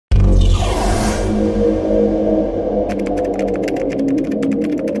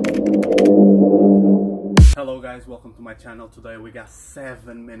welcome to my channel. Today we got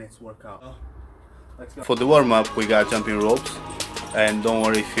 7 minutes workout. Let's go. For the warm-up we got jumping ropes, and don't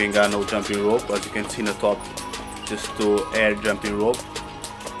worry if you ain't got no jumping rope. As you can see in the top, just do air jumping rope,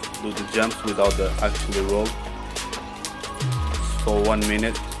 do the jumps without the actual rope for 1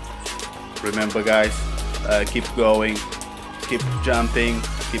 minute. Remember guys, keep going, keep jumping,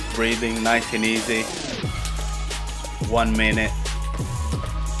 keep breathing, nice and easy. 1 minute.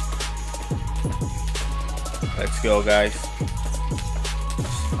 Let's go guys.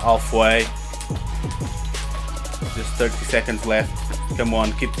 Halfway. Just 30 seconds left. Come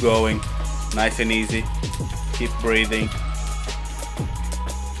on, keep going. Nice and easy. Keep breathing.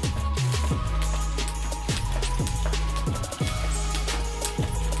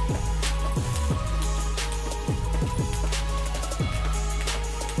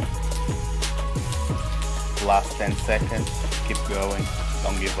 Last 10 seconds. Keep going.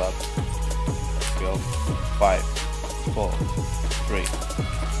 Don't give up. Let's go. 5, 4, 3,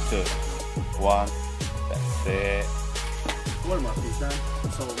 2, 1. That's it. Warm-up is done,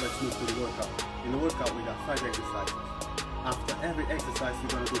 so let's move to the workout. In the workout we got 5 exercises. After every exercise you're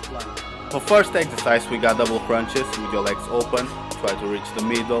gonna do plank. For first exercise we got double crunches with your legs open. Try to reach the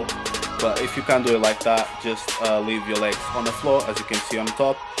middle. But if you can't do it like that, just leave your legs on the floor as you can see on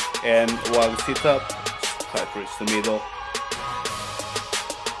top. And while you sit up, try to reach the middle.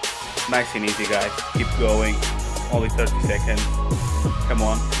 Nice and easy guys, keep going, only 30 seconds, come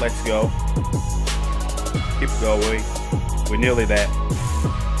on, let's go, keep going, we're nearly there.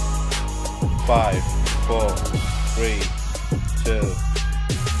 5, 4, 3, 2,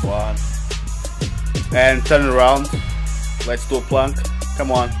 1, and turn around, let's do a plank,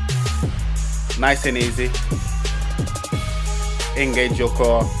 come on, nice and easy, engage your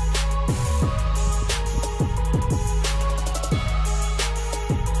core.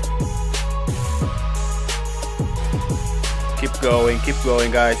 Keep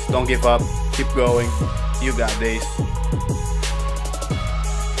going guys, don't give up, keep going, you got this.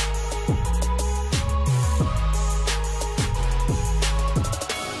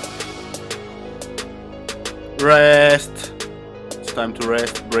 Rest, it's time to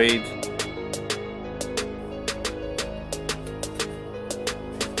rest, breathe.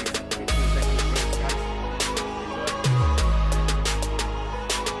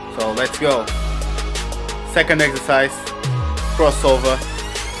 So let's go. Second exercise. Crossover,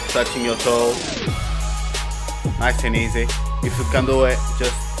 touching your toe, nice and easy. If you can do it,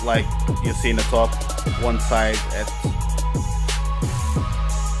 just like you see in the top, one side at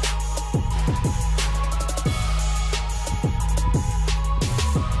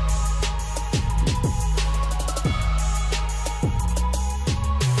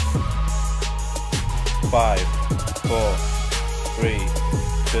 5, 4, 3,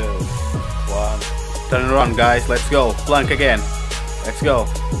 2, 1. Turn around guys, let's go, plank again, let's go.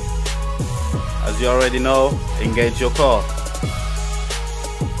 As you already know, engage your core.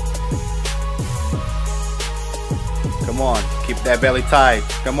 Come on, keep that belly tight,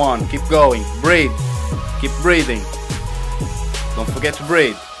 come on, keep going, breathe, keep breathing. Don't forget to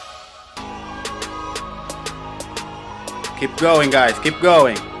breathe. Keep going guys, keep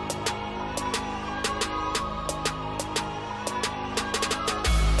going.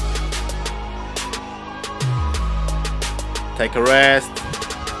 Take a rest.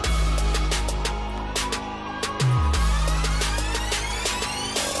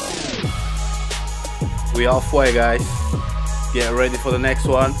 We halfway guys. Get ready for the next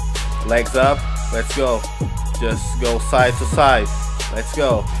one. Legs up. Let's go. Just go side to side. Let's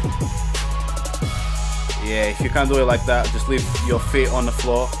go. Yeah, if you can't do it like that, just leave your feet on the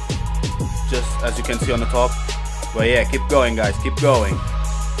floor. Just as you can see on the top. But yeah, keep going guys. Keep going.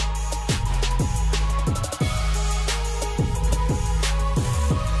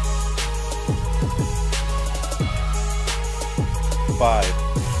 5,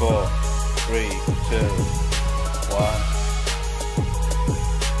 4, 3, 2,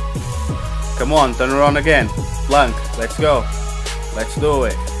 1. Come on, turn around again. Plank, let's go. Let's do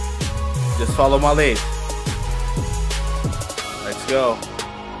it. Just follow my lead. Let's go.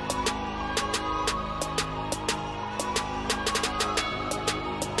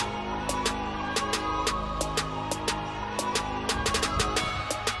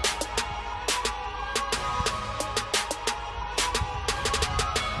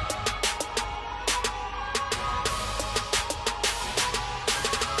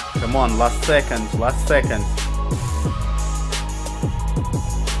 Come on, last seconds, last seconds.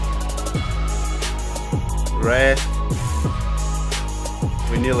 Rest.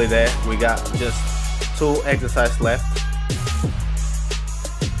 We're nearly there. We got just 2 exercises left.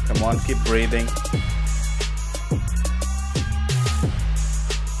 Come on, keep breathing.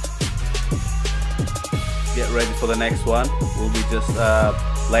 ready for the next one. Will be just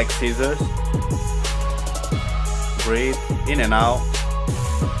leg scissors. Breathe in and out.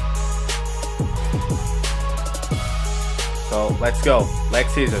 So let's go. Leg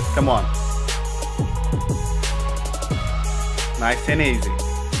scissors, come on. Nice and easy.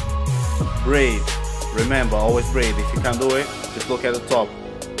 Breathe. Remember, always breathe. If you can't do it, just look at the top.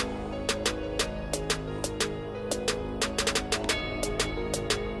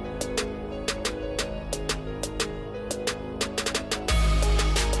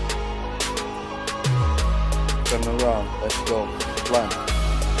 Turn around, let's go, plank.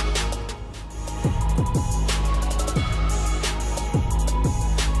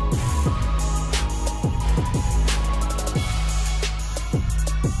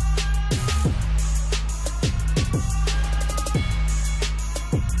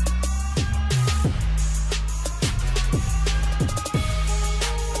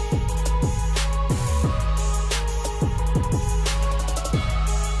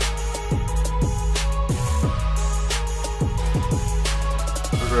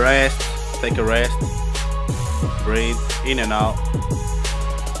 Rest, take a rest, breathe in and out.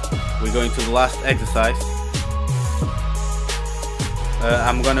 We're going to the last exercise.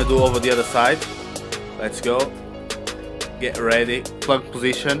 I'm gonna do over the other side. Let's go. Get ready. Plank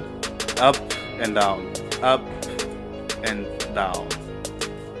position, up and down, up and down.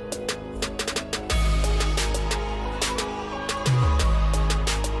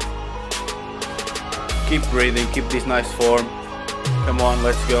 Keep breathing, keep this nice form. Come on,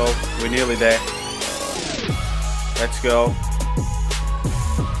 let's go. We're nearly there. Let's go.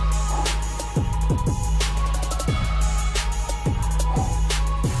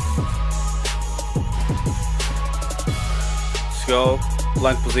 Let's go.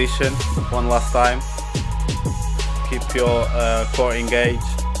 Plank position. One last time. Keep your core engaged.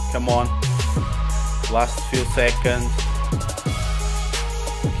 Come on. Last few seconds.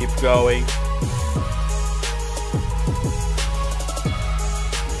 Keep going.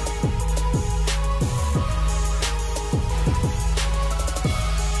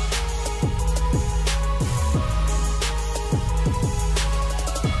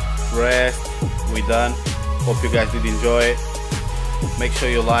 Rest. We're done. Hope you guys did enjoy it. Make sure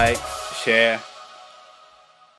you like, share,